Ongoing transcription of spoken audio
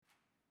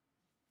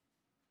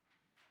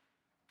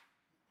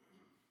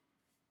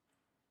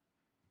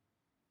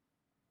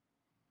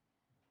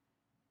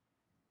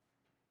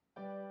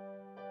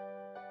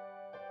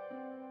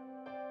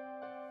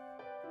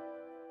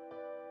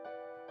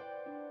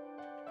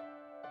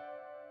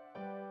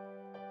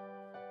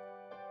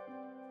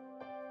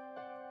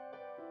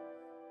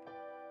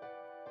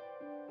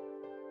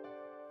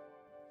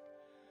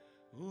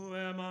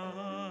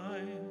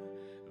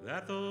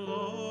that the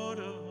Lord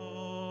of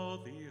all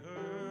the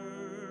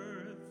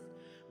earth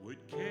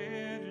would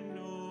care to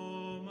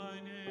know my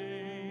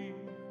name,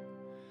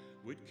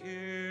 would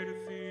care to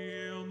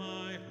feel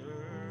my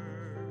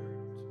hurt.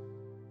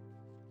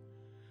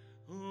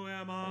 Who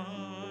am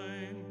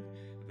I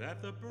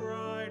that the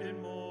bright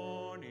and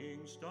morning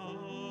star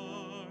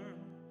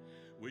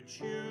would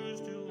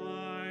choose to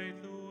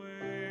light the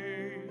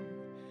way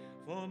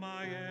for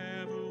my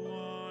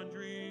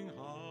ever-wandering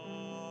heart?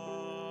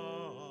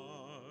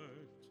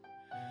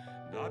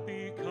 Not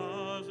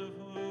because of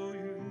who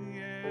you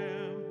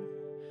am,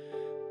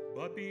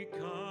 but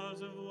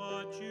because of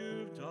what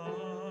you've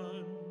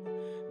done.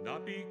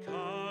 Not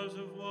because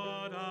of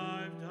what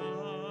I've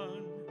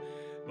done,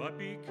 but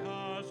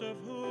because of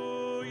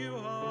who you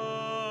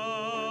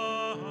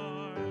are.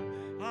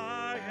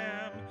 I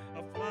am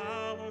a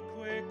flower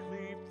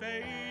quickly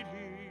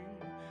fading,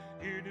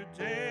 here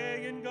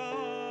today and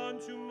gone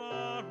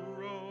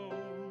tomorrow,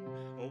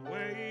 a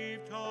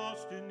wave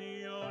tossed in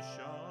the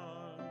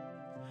ocean,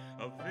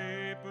 a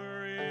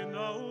vapor in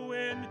the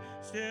wind.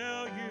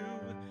 Still you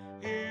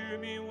hear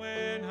me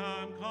when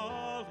I'm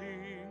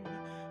calling.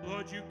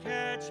 Lord, you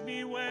catch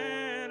me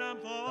when I'm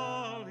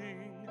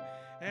falling,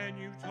 and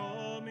you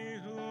told me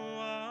who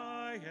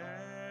I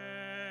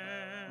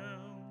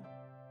am.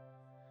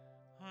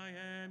 I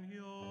am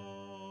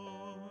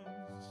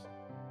yours.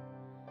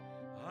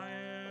 I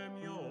am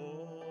yours.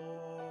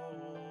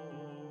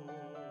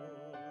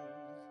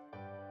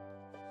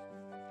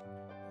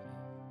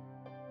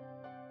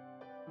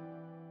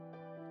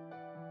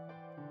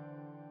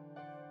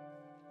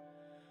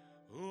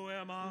 Who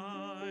am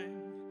I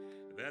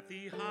that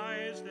the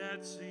eyes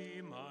that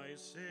see my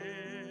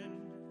sin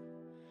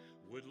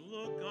would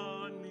look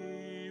on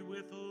me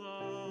with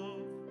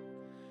love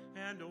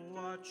and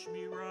watch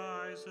me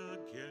rise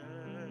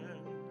again?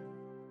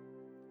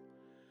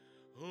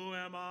 Who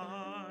am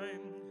I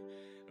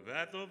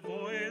that the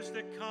voice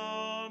that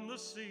calmed the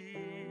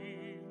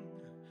sea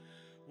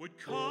would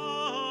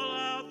call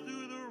out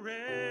through the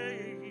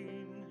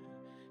rain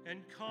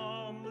and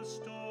calm the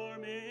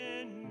storm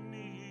in me?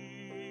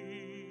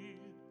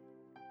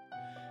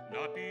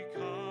 Not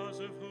because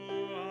of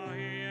who I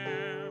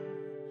am,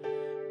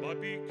 but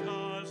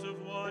because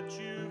of what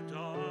you've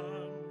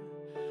done.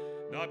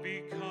 Not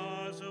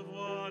because of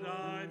what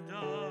I've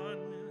done,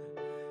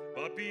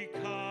 but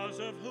because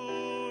of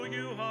who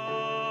you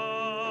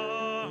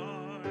are.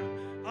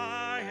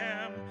 I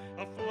am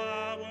a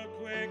flower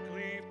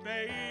quickly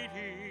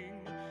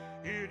fading,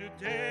 here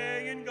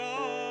today and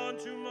gone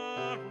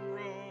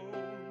tomorrow,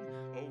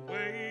 a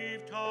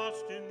wave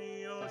tossed in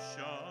the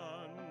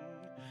ocean,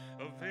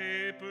 a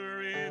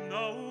vapor in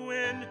the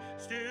wind.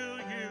 Still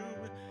you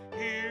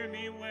hear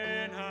me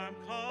when I'm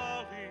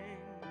calling.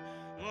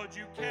 Lord,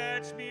 you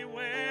catch me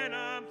when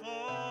I'm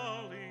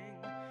falling,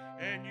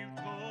 and you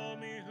told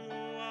me who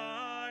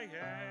I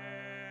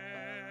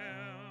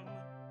am.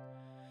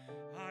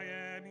 I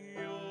am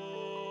yours.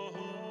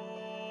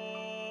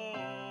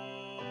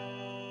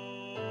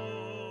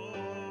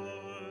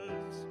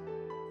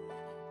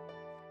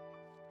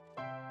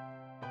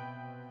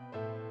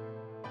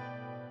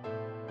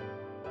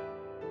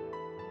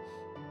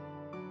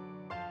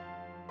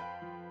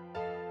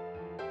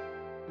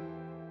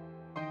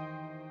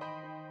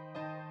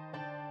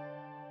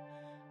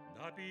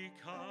 Not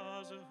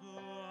because of who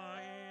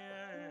I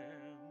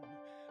am,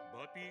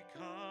 but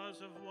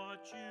because of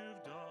what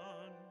you've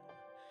done.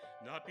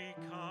 Not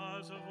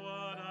because of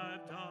what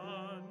I've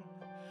done,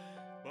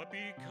 but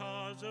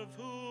because of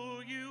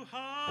who you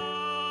are.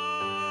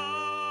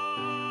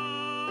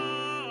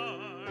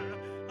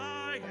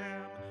 I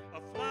am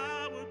a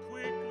flower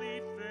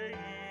quickly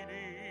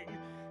fading,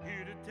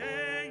 here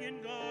today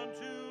and gone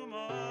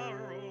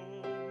tomorrow,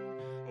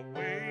 a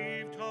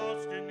wave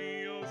tossed in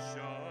the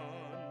ocean,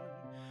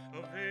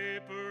 a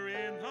vapor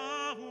in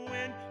the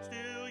wind.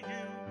 Still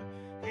you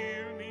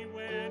hear me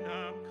when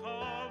I'm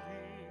calling.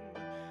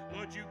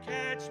 Lord, you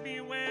catch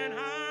me when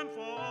I'm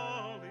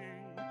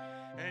falling,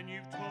 and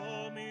you've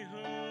told me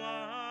who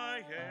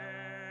I am.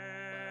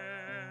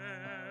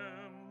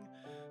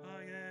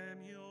 I am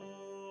yours.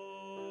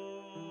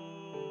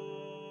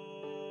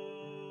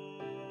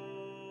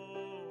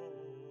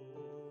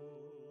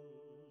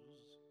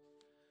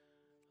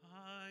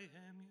 I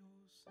am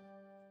yours.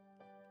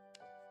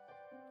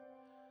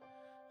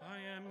 I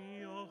am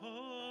yours.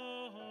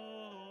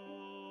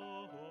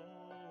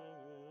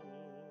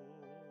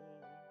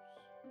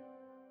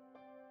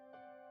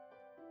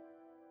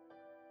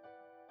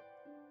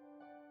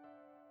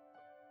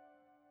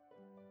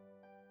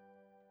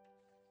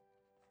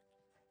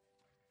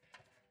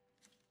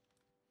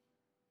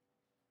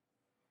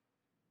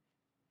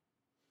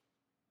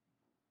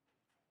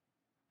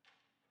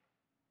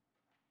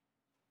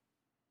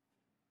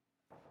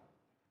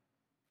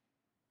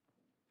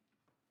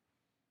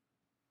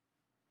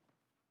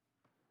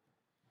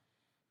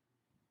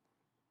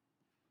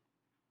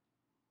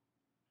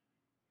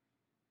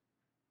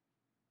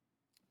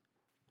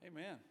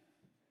 Amen.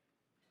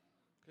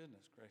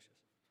 Goodness gracious.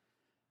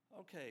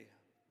 Okay,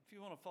 If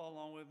you want to follow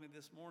along with me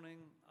this morning,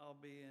 I'll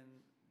be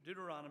in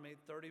Deuteronomy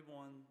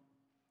 31,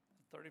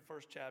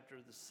 31st chapter,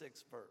 the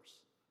 6th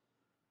verse.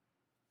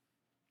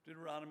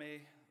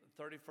 Deuteronomy,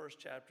 the 31st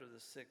chapter, the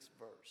 6th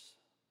verse.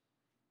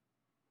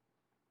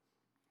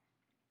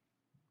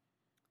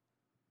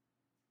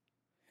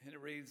 And it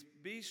reads,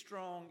 "Be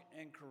strong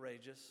and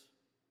courageous.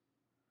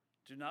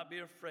 Do not be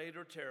afraid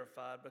or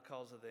terrified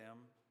because of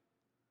them.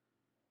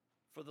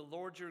 For the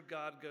Lord your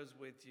God goes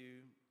with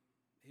you.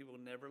 He will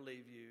never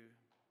leave you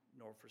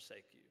nor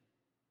forsake you."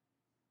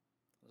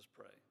 Let's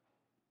pray.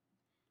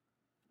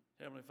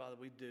 Heavenly Father,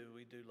 we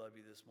do love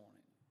you this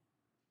morning.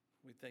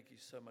 We thank you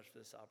so much for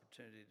this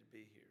opportunity to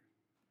be here.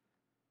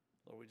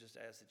 Lord, we just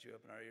ask that you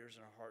open our ears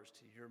and our hearts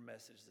to your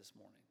message this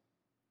morning,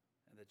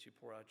 and that you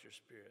pour out your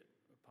Spirit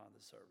upon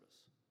the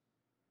service.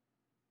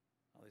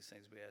 All these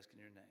things we ask in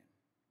your name.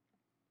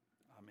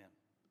 Amen.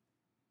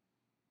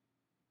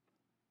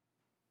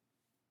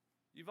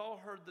 You've all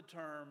heard the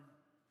term,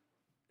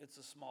 "It's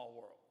a small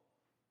world."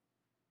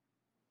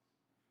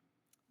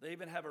 They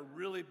even have a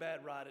really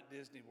bad ride at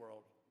Disney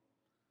World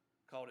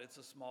called "It's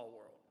a Small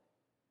World."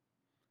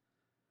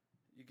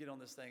 You get on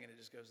this thing and it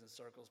just goes in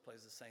circles,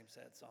 plays the same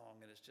sad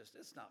song, and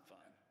it's not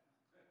fun.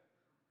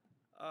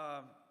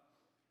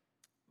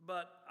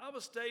 But I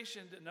was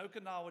stationed in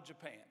Okinawa,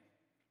 Japan.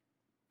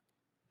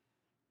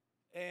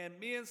 And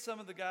me and some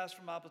of the guys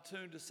from my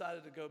platoon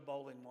decided to go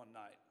bowling one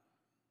night.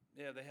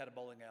 Yeah, they had a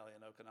bowling alley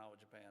in Okinawa,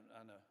 Japan,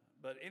 I know.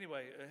 But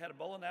anyway, they had a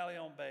bowling alley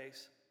on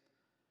base.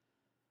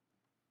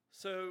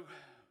 So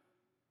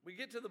we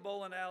get to the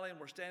bowling alley and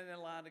we're standing in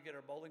line to get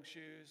our bowling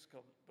shoes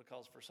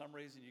because for some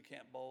reason you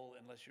can't bowl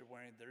unless you're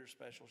wearing their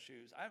special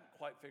shoes. I haven't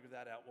quite figured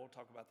that out. We'll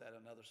talk about that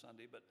another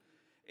Sunday. But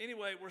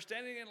anyway, we're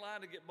standing in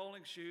line to get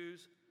bowling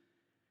shoes.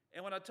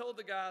 And when I told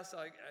the guy,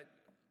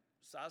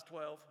 size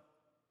 12,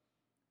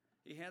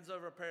 he hands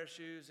over a pair of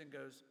shoes and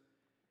goes,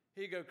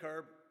 "Here you go,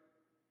 Curb.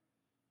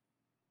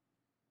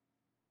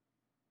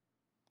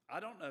 I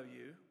don't know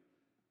you."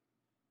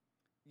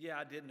 Yeah,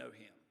 I did know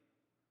him.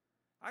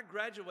 I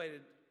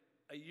graduated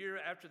a year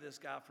after this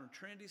guy from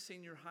Trinity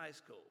Senior High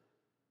School.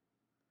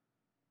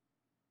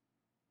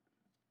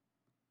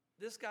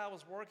 This guy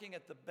was working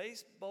at the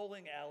base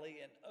bowling alley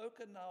in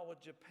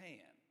Okinawa,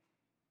 Japan.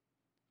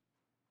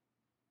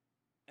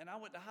 And I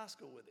went to high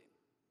school with him.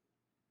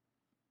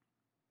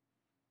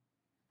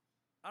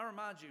 I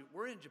remind you,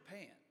 we're in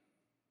Japan.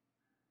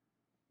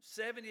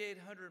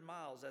 7,800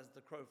 miles as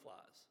the crow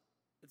flies.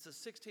 It's a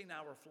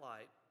 16-hour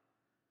flight.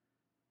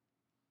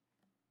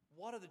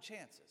 What are the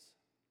chances?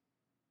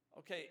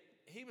 Okay,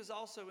 he was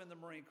also in the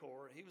Marine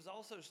Corps. He was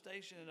also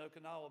stationed in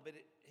Okinawa, but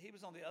he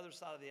was on the other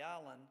side of the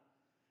island,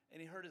 and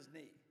he hurt his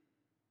knee.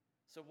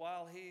 So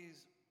while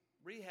he's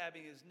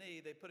rehabbing his knee,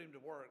 they put him to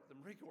work. The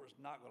Marine Corps is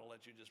not going to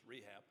let you just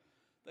rehab.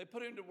 They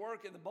put him to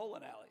work in the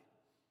bowling alley.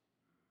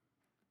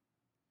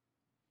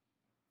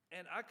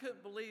 And I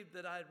couldn't believe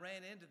that I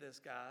ran into this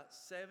guy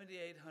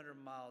 7,800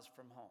 miles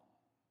from home.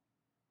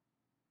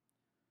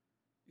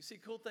 You see,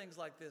 cool things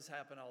like this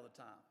happen all the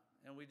time.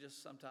 And we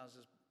just sometimes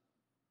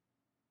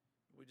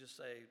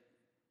say,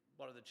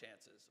 what are the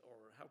chances?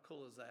 Or how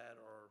cool is that?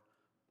 Or,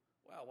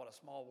 wow, what a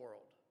small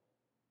world.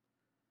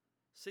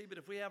 See, but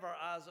if we have our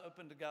eyes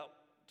open to God,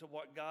 to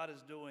what God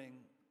is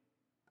doing,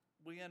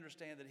 we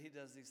understand that he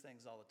does these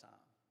things all the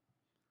time.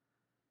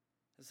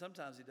 And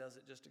sometimes he does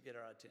it just to get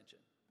our attention.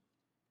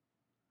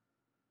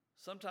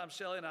 Sometimes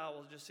Shelley and I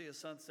will just see a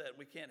sunset and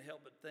we can't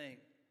help but think,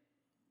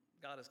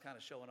 God is kind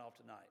of showing off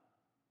tonight.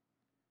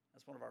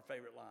 That's one of our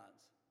favorite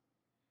lines.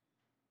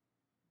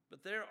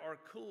 But there are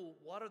cool,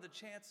 what are the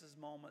chances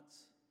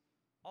moments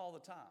all the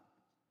time.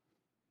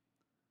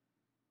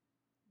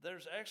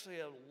 There's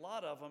actually a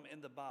lot of them in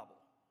the Bible.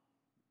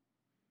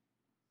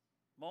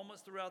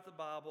 Moments throughout the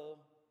Bible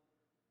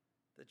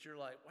that you're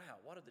like, wow,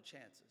 what are the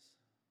chances?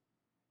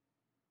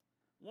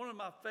 One of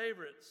my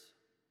favorites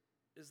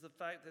is the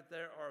fact that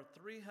there are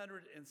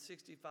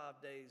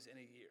 365 days in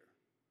a year.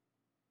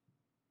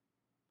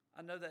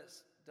 I know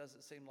that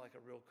doesn't seem like a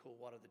real cool,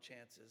 what are the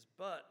chances,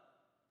 but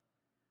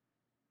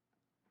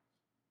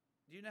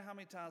do you know how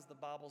many times the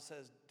Bible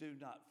says, do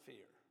not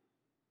fear?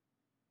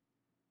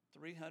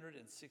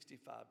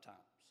 365 times.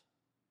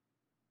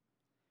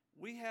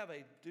 We have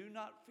a do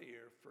not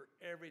fear for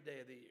every day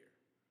of the year.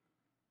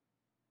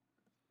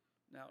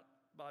 Now,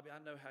 Bobby, I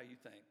know how you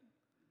think.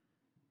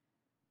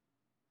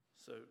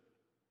 So,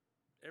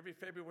 every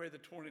February the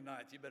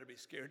 29th, you better be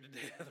scared to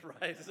death,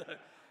 right? So,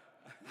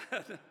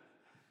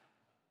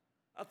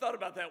 I thought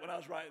about that when I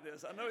was writing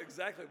this. I know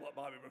exactly what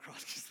Bobby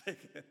McCroskey's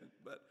thinking.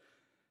 But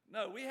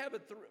no, we have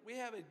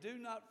a do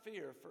not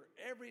fear for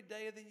every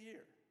day of the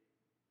year.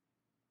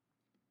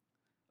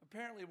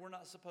 Apparently, we're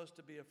not supposed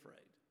to be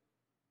afraid.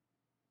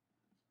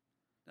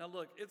 Now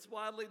look, it's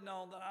widely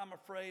known that I'm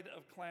afraid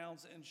of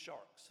clowns and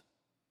sharks,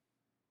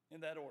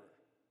 in that order.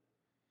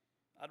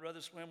 I'd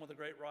rather swim with a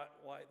great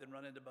white than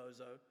run into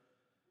Bozo.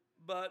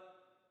 But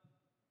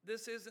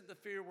this isn't the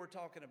fear we're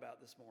talking about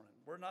this morning.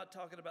 We're not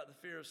talking about the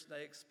fear of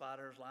snakes,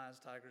 spiders, lions,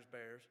 tigers,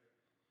 bears.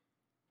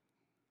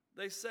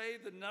 They say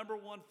the number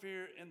one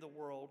fear in the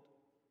world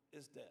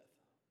is death.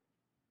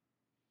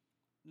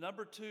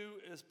 Number 2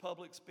 is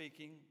public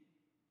speaking,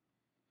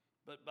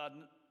 but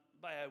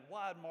by a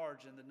wide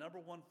margin, the number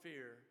 1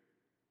 fear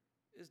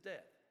is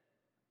death.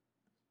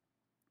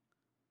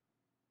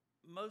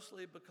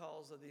 Mostly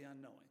because of the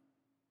unknowing.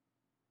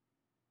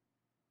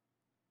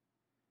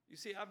 You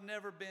see, I've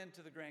never been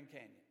to the Grand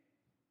Canyon.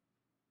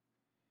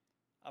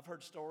 I've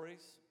heard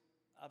stories.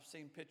 I've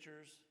seen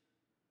pictures.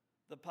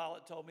 The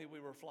pilot told me we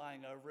were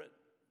flying over it.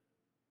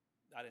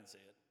 I didn't see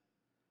it.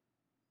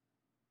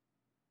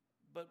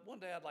 But one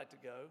day I'd like to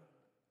go,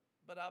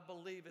 but I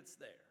believe it's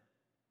there.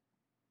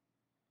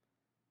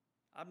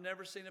 I've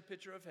never seen a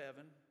picture of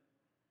heaven,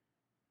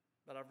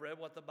 but I've read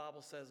what the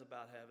Bible says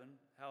about heaven,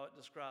 how it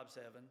describes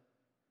heaven,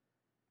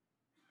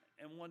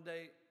 and one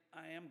day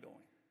I am going.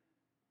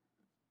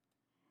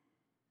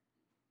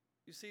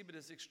 You see, but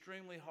it's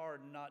extremely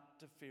hard not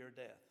to fear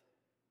death.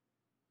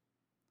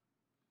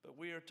 But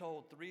we are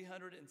told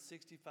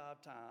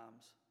 365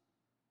 times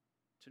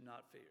to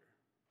not fear.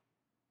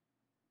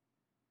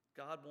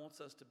 God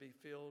wants us to be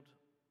filled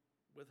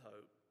with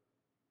hope,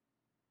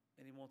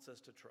 and He wants us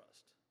to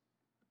trust.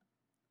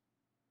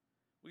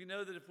 We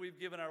know that if we've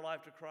given our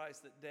life to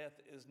Christ, that death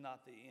is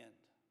not the end.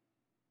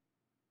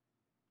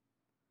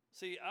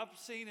 See, I've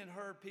seen and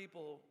heard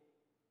people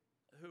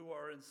who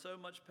are in so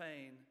much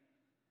pain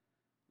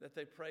that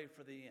they pray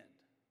for the end.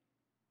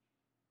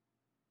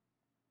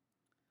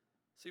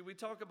 See, we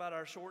talk about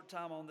our short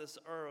time on this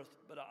earth,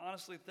 but I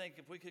honestly think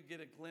if we could get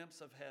a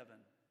glimpse of heaven,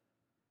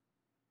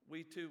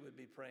 we too would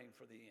be praying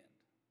for the end.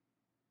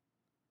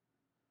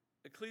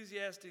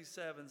 Ecclesiastes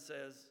 7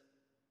 says,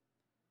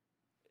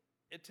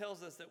 it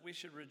tells us that we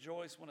should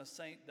rejoice when a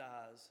saint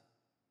dies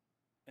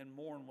and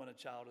mourn when a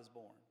child is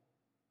born.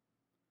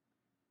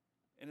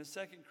 And in 2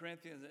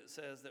 Corinthians it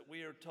says that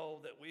we are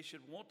told that we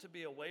should want to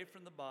be away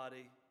from the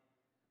body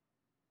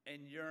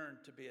and yearn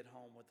to be at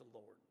home with the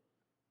Lord.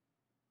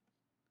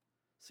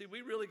 See,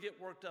 we really get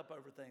worked up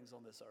over things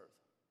on this earth.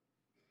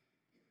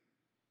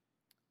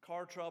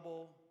 Car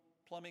trouble,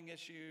 plumbing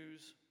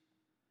issues,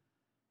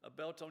 a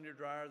belt on your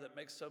dryer that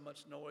makes so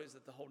much noise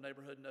that the whole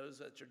neighborhood knows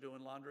that you're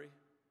doing laundry.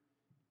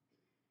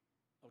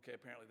 Okay,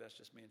 apparently that's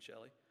just me and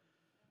Shelley.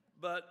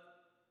 But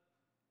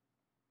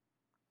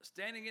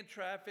standing in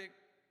traffic,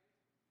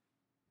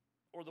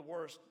 or the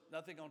worst,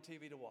 nothing on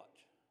TV to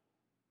watch.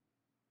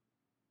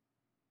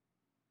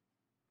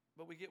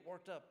 But we get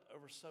worked up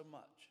over so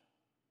much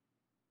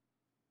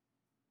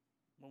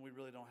when we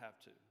really don't have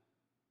to.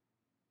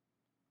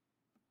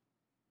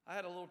 I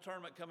had a little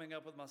tournament coming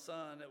up with my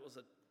son. It was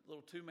a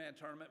little 2-man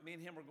tournament. Me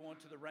and him were going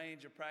to the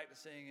range and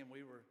practicing, and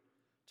we were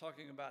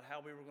talking about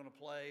how we were going to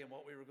play and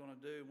what we were going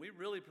to do. We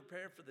really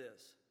prepared for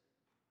this.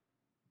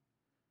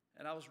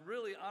 And I was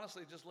really,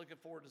 honestly, just looking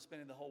forward to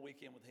spending the whole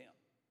weekend with him.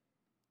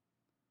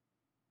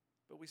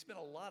 But we spent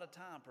a lot of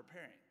time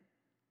preparing.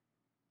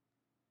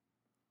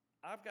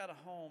 I've got a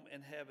home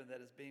in heaven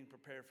that is being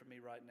prepared for me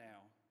right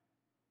now.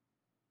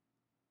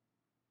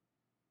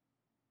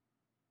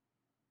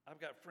 I've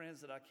got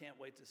friends that I can't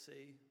wait to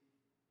see,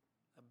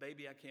 a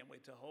baby I can't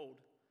wait to hold.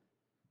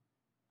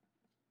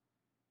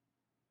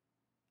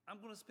 I'm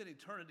going to spend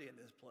eternity in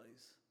this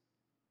place.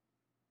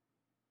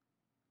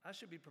 I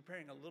should be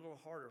preparing a little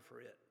harder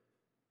for it.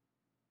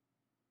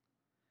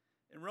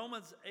 In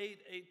Romans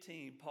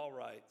 8:18, Paul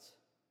writes,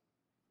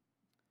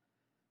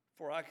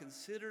 "For I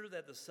consider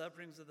that the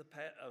sufferings of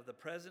the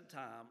present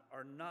time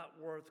are not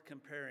worth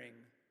comparing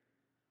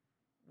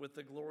with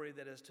the glory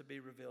that is to be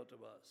revealed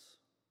to us."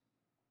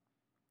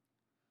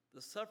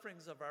 The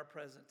sufferings of our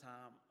present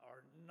time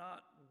are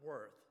not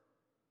worth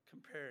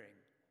comparing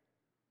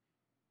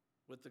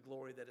with the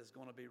glory that is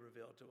going to be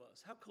revealed to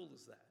us. How cool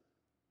is that?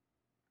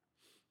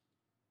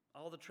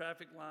 All the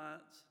traffic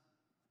lights,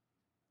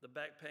 the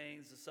back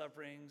pains, the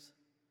sufferings,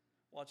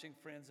 watching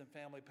friends and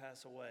family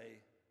pass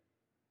away.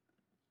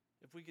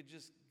 If we could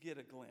just get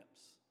a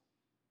glimpse.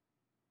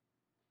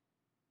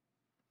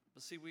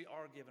 But see, we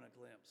are given a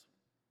glimpse.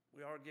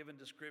 We are given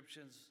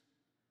descriptions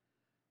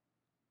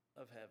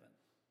of heaven.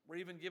 We're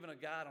even given a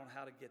guide on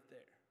how to get there.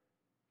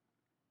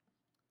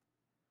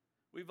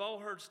 We've all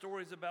heard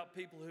stories about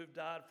people who've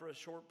died for a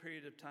short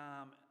period of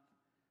time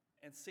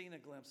and seen a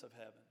glimpse of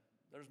heaven.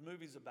 There's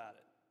movies about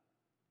it.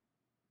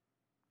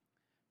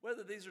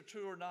 Whether these are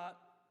true or not,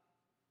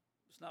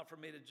 it's not for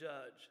me to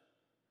judge.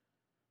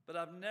 But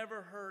I've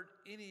never heard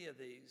any of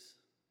these,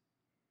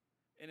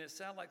 and it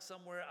sounds like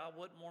somewhere I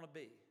wouldn't want to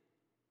be.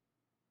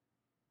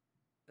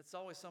 It's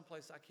always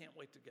someplace I can't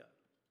wait to go.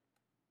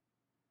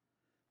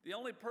 The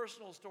only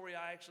personal story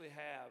I actually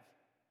have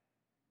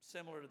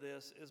similar to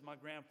this is my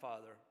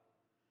grandfather.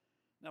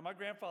 Now, my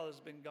grandfather's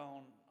been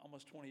gone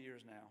almost 20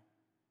 years now.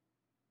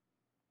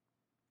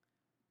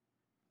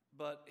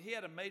 But he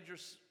had a major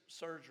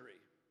surgery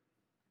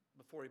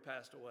before he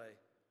passed away.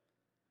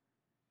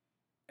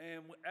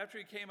 And after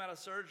he came out of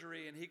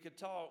surgery and he could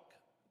talk,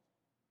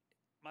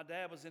 my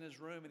dad was in his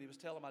room and he was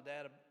telling my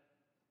dad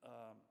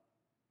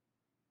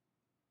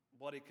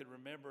what he could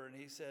remember. And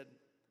he said,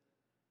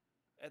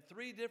 at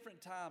 3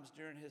 different times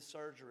during his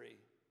surgery,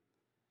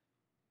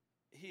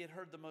 he had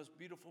heard the most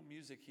beautiful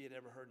music he had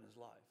ever heard in his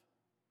life.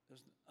 It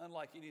was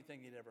unlike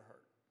anything he'd ever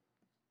heard.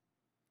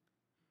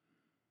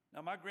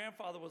 Now, my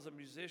grandfather was a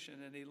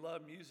musician and he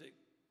loved music,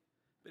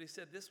 but he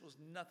said this was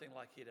nothing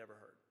like he'd ever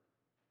heard.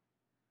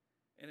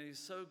 And it is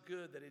so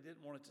good that he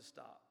didn't want it to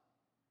stop.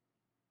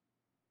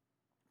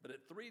 But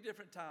at 3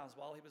 different times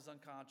while he was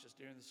unconscious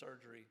during the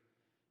surgery,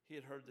 he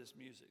had heard this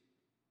music.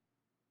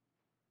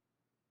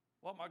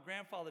 What my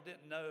grandfather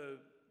didn't know,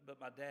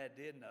 but my dad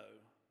did know,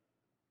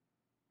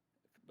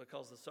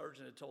 because the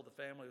surgeon had told the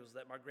family, was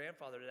that my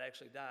grandfather had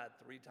actually died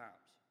 3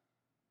 times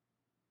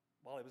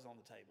while he was on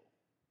the table.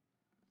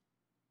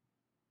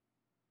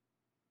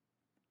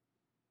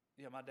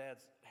 Yeah, my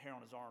dad's hair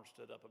on his arm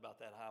stood up about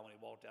that high when he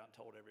walked out and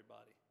told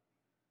everybody.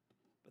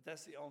 But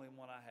that's the only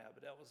one I have,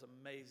 but that was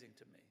amazing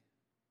to me.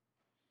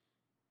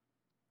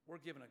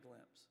 We're given a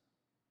glimpse.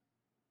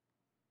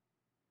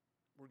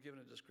 We're given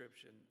a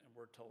description, and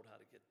we're told how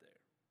to get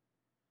there.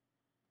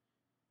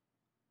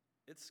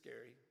 It's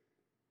scary,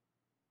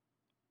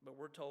 but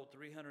we're told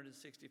 365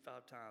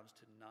 times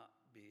to not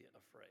be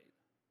afraid.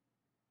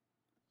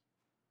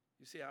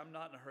 You see, I'm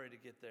not in a hurry to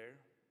get there,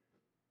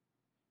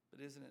 but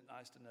isn't it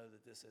nice to know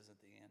that this isn't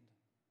the end?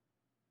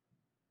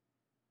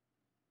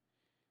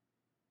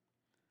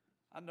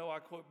 I know I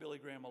quote Billy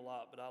Graham a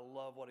lot, but I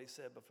love what he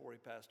said before he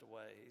passed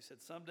away. He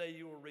said, "Someday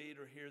you will read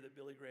or hear that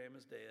Billy Graham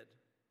is dead.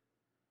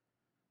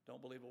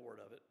 Don't believe a word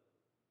of it.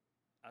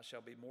 I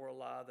shall be more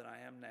alive than I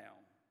am now.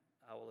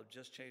 I will have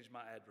just changed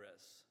my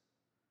address.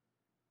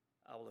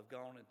 I will have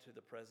gone into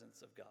the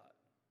presence of God."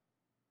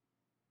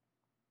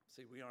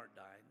 See, we aren't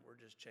dying. We're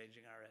just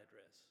changing our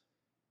address.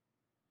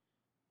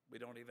 We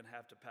don't even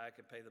have to pack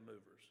and pay the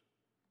movers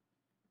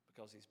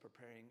because he's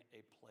preparing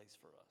a place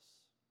for us.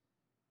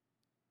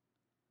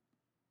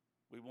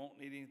 We won't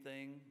need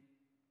anything.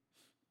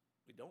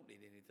 We don't need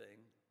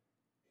anything.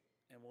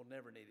 And we'll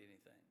never need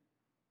anything.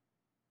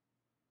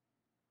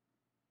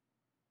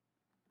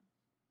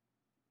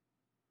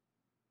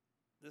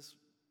 This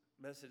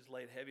message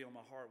laid heavy on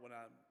my heart when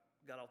I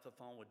got off the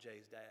phone with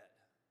Jay's dad.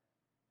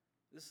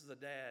 This is a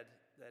dad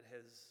that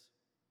has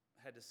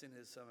had to send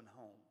his son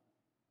home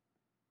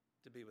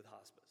to be with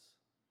hospice.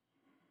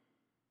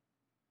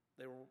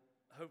 They were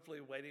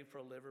hopefully waiting for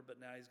a liver, but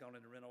now he's gone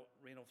into renal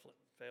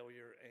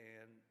failure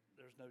and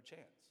there's no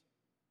chance.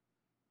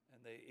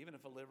 And even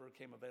if a liver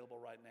came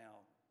available right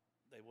now,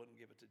 they wouldn't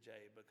give it to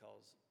Jay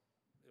because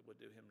it would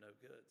do him no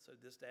good. So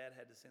this dad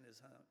had to send his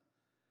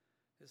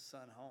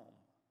son home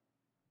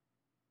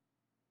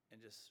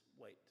and just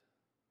wait.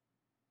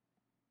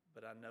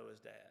 But I know his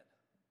dad.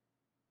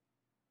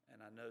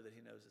 And I know that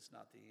he knows it's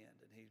not the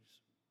end. And he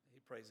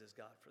praises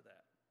God for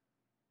that.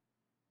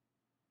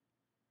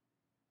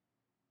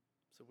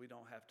 So we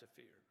don't have to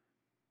fear.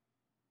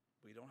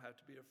 We don't have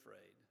to be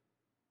afraid.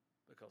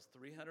 Because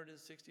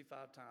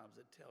 365 times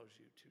it tells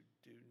you to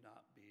do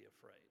not be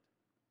afraid.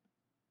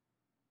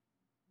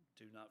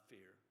 Do not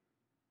fear.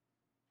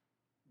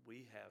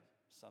 We have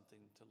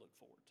something to look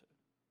forward to.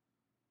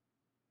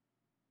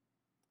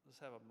 Let's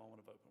have a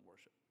moment of open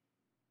worship.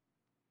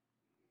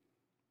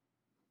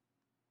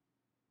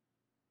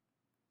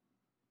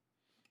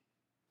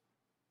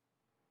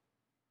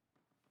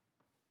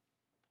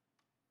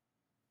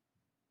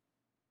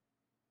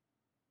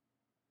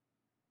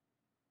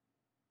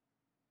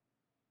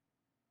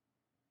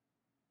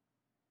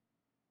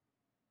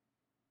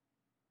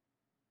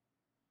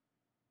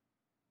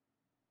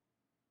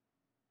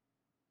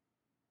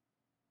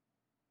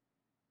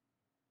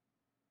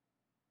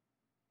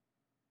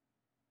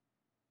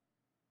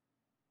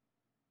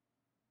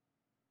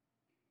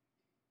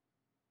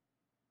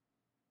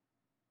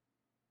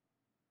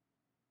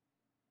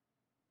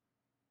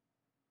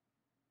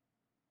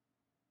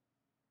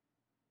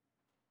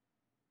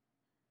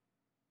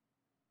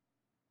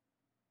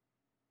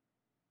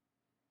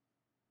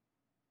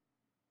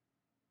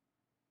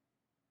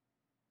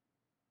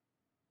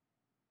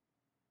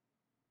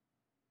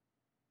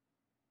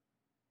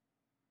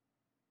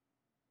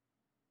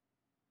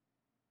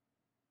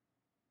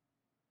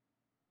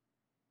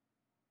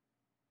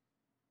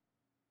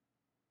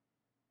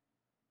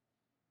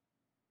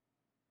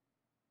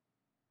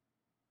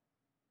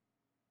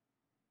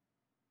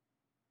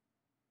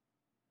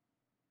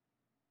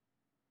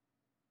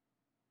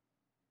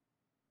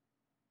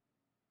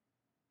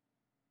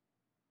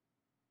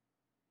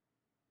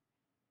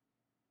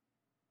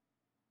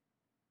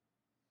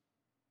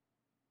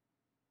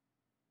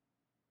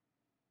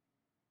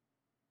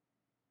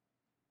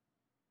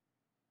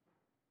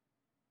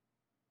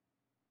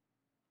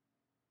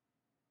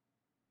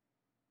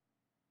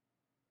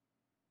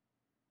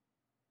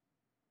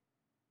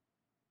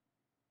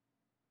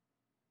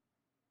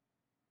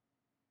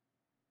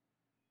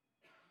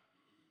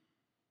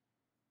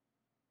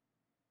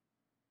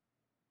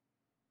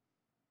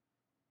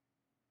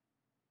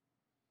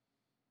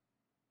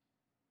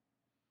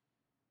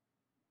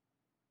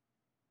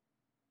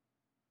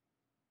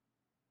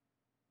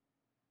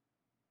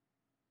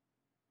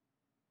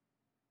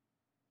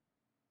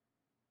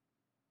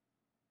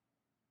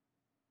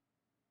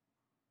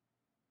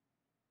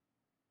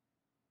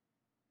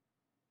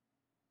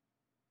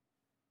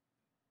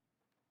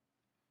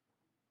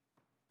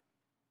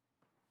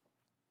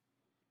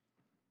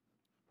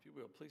 If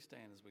you will, please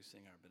stand as we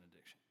sing our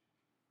benediction.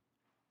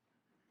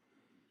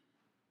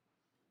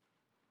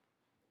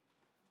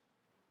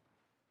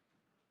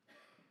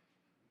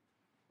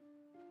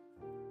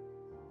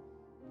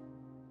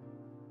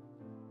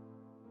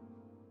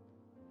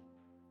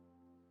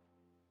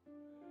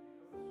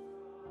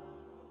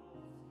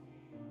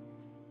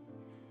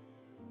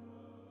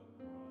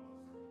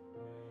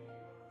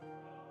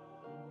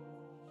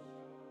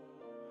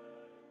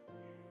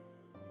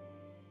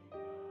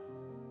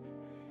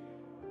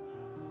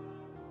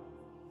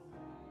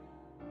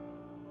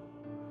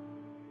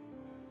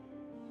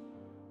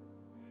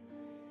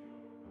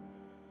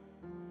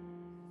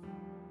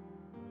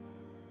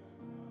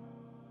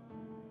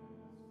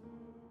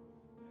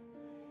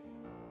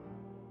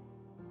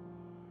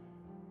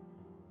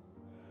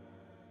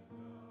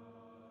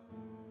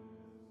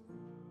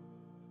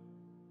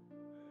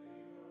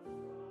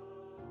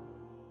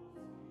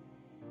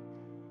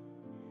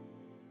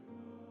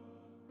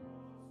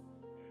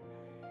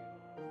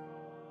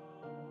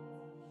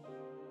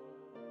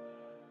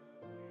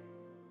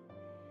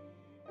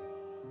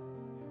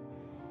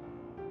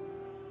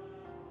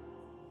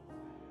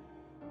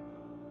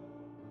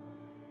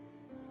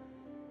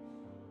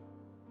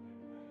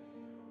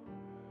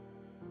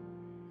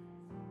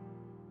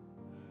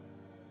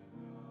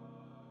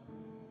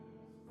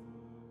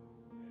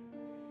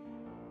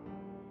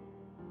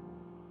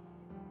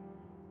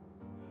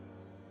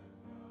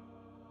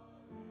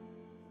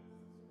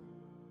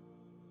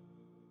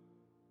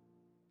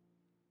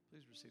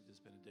 Please receive this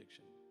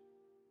benediction.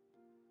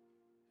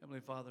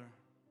 Heavenly Father,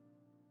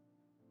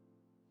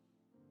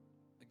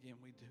 again,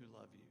 we do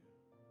love you.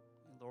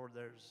 And Lord,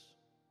 there's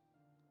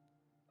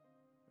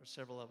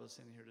several of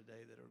us in here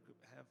today that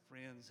have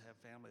friends, have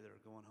family that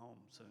are going home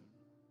soon.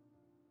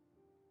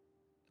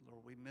 And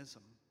Lord, we miss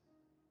them.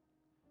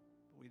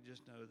 But we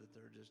just know that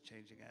they're just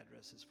changing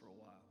addresses for a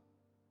while.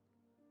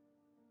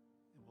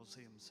 And we'll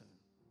see them soon.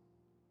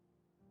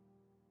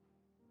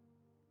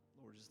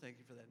 Lord, just thank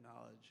you for that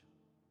knowledge.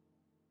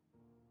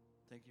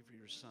 Thank you for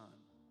your Son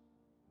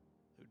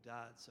who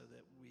died so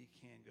that we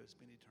can go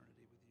spend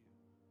eternity with you.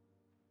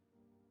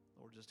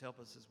 Lord, just help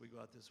us as we go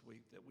out this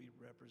week that we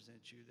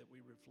represent you, that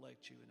we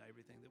reflect you in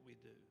everything that we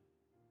do.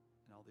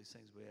 And all these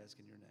things we ask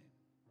in your name.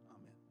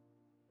 Amen.